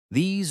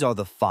These are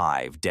the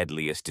 5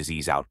 deadliest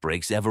disease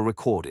outbreaks ever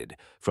recorded,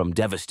 from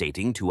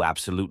devastating to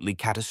absolutely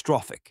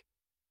catastrophic.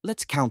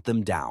 Let's count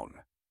them down.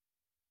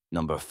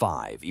 Number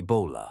 5,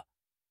 Ebola.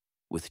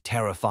 With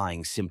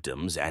terrifying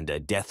symptoms and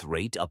a death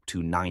rate up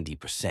to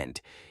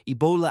 90%,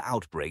 Ebola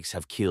outbreaks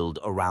have killed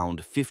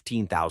around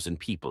 15,000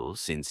 people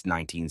since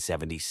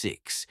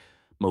 1976,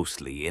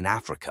 mostly in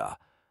Africa.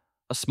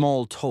 A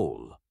small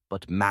toll,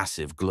 but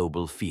massive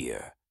global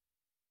fear.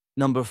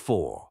 Number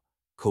 4,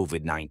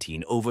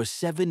 COVID-19. Over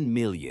 7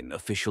 million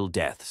official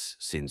deaths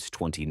since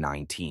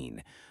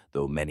 2019,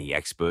 though many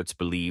experts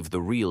believe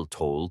the real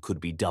toll could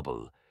be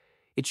double.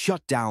 It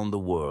shut down the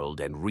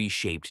world and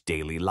reshaped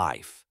daily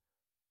life.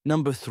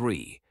 Number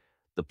 3,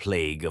 the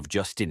Plague of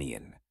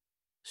Justinian.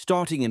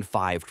 Starting in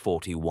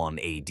 541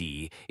 AD,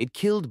 it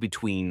killed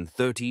between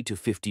 30 to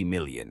 50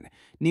 million,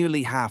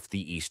 nearly half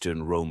the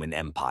Eastern Roman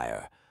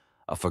Empire.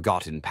 A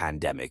forgotten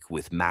pandemic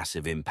with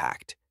massive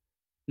impact.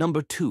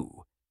 Number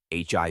 2,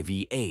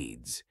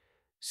 HIV/AIDS.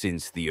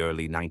 Since the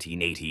early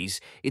 1980s,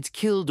 it's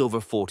killed over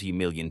 40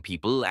 million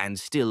people and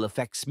still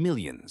affects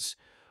millions.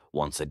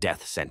 Once a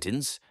death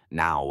sentence,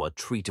 now a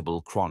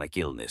treatable chronic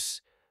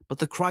illness. But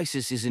the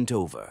crisis isn't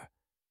over.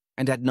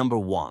 And at number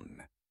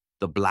 1,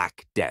 the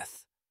Black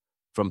Death.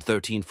 From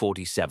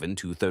 1347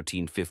 to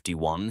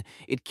 1351,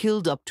 it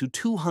killed up to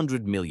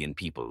 200 million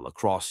people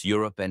across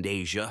Europe and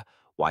Asia,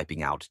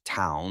 wiping out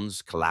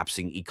towns,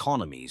 collapsing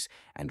economies,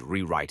 and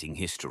rewriting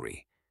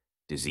history.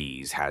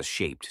 Disease has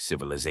shaped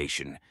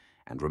civilization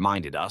and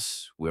reminded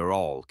us we're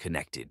all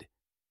connected.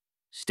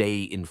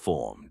 Stay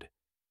informed.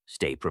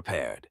 Stay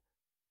prepared.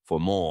 For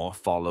more,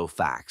 follow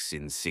facts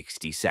in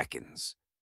 60 seconds.